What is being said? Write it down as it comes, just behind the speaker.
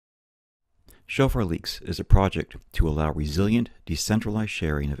ShofarLeaks is a project to allow resilient, decentralized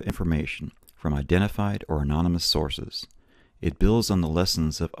sharing of information from identified or anonymous sources. It builds on the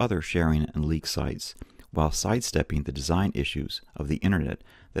lessons of other sharing and leak sites, while sidestepping the design issues of the Internet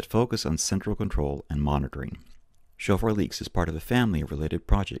that focus on central control and monitoring. ShofarLeaks is part of a family of related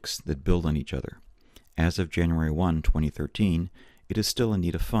projects that build on each other. As of January 1, 2013, it is still in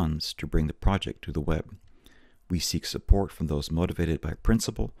need of funds to bring the project to the web. We seek support from those motivated by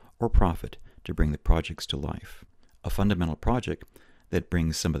principle or profit to bring the projects to life. A fundamental project that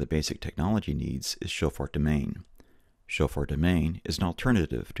brings some of the basic technology needs is ShofarDomain. ShofarDomain is an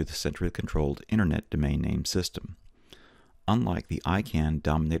alternative to the centrally controlled Internet domain name system. Unlike the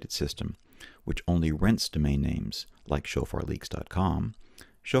ICANN-dominated system, which only rents domain names like ShofarLeaks.com,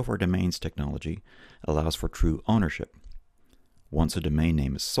 ShofarDomain's technology allows for true ownership. Once a domain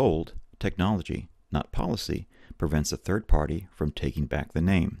name is sold, technology, not policy, prevents a third party from taking back the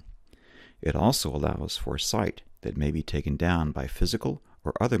name. It also allows for a site that may be taken down by physical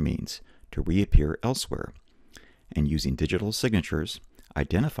or other means to reappear elsewhere, and using digital signatures,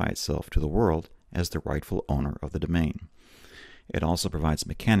 identify itself to the world as the rightful owner of the domain. It also provides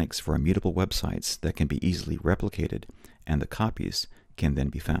mechanics for immutable websites that can be easily replicated, and the copies can then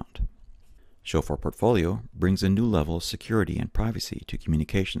be found. ShofarPortfolio brings a new level of security and privacy to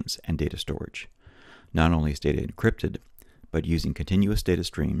communications and data storage. Not only is data encrypted, but using continuous data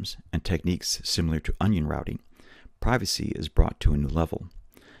streams and techniques similar to onion routing, privacy is brought to a new level.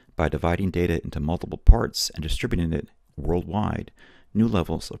 By dividing data into multiple parts and distributing it worldwide, new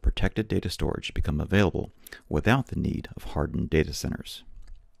levels of protected data storage become available without the need of hardened data centers.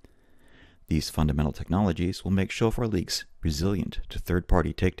 These fundamental technologies will make ShofarLeaks resilient to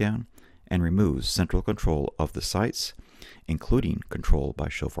third-party takedown and removes central control of the sites, including control by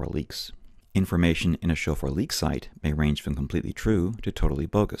ShofarLeaks. Information in a ShofarLeaks site may range from completely true to totally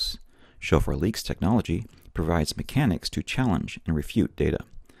bogus. ShofarLeaks technology provides mechanics to challenge and refute data.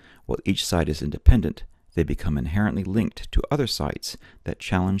 While each site is independent, they become inherently linked to other sites that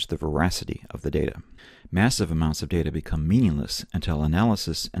challenge the veracity of the data. Massive amounts of data become meaningless until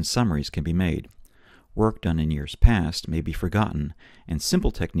analysis and summaries can be made. Work done in years past may be forgotten, and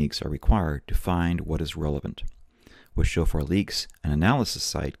simple techniques are required to find what is relevant. With ShofarLeaks, an analysis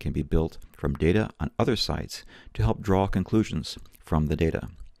site can be built from data on other sites to help draw conclusions from the data.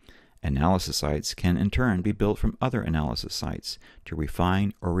 Analysis sites can in turn be built from other analysis sites to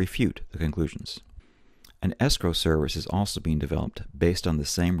refine or refute the conclusions. An escrow service is also being developed based on the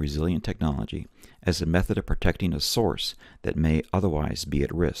same resilient technology as a method of protecting a source that may otherwise be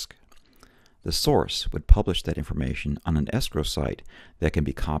at risk. The source would publish that information on an escrow site that can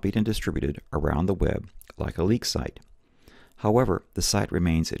be copied and distributed around the web like a leak site. However, the site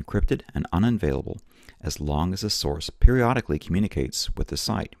remains encrypted and unavailable as long as the source periodically communicates with the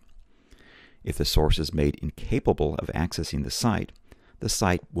site. If the source is made incapable of accessing the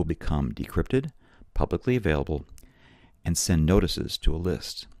site will become decrypted, publicly available, and send notices to a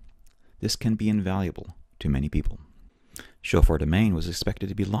list. This can be invaluable to many people. ShofarDomain was expected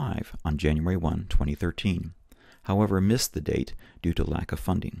to be live on January 1, 2013, however missed the date due to lack of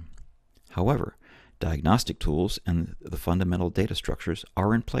funding. However, diagnostic tools and the fundamental data structures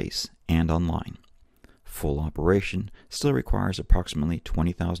are in place and online. Full operation still requires approximately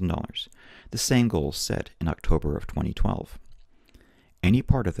 $20,000, the same goal set in October of 2012. Any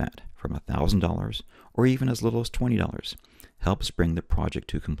part of that, from $1,000 or even as little as $20, helps bring the project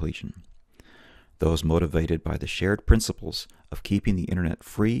to completion. Those motivated by the shared principles of keeping the Internet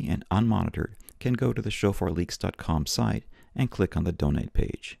free and unmonitored can go to the ShofarLeaks.com site and click on the donate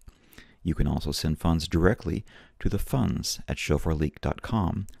page. You can also send funds directly to the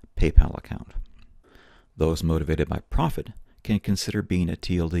funds@ShofarLeaks.com PayPal account. Those motivated by profit can consider being a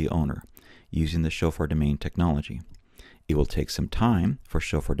TLD owner using the ShofarDomain technology. It will take some time for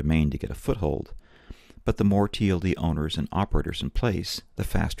ShofarDomain to get a foothold, but the more TLD owners and operators in place, the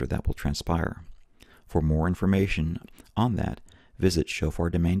faster that will transpire. For more information on that, visit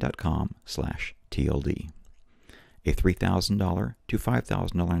ShofarDomain.com/TLD. A $3,000 to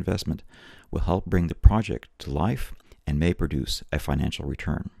 $5,000 investment will help bring the project to life and may produce a financial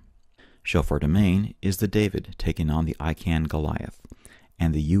return. ShofarDomain is the David taking on the ICANN Goliath,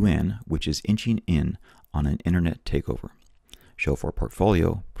 and the UN which is inching in on an internet takeover.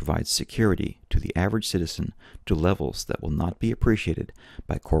 ShofarPortfolio provides security to the average citizen to levels that will not be appreciated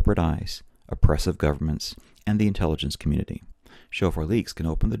by corporate eyes, oppressive governments, and the intelligence community. ShofarLeaks can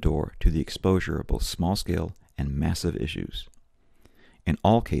open the door to the exposure of both small-scale and massive issues. In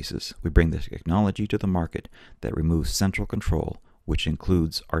all cases, we bring the technology to the market that removes central control, which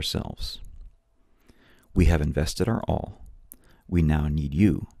includes ourselves. We have invested our all. We now need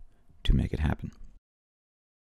you to make it happen.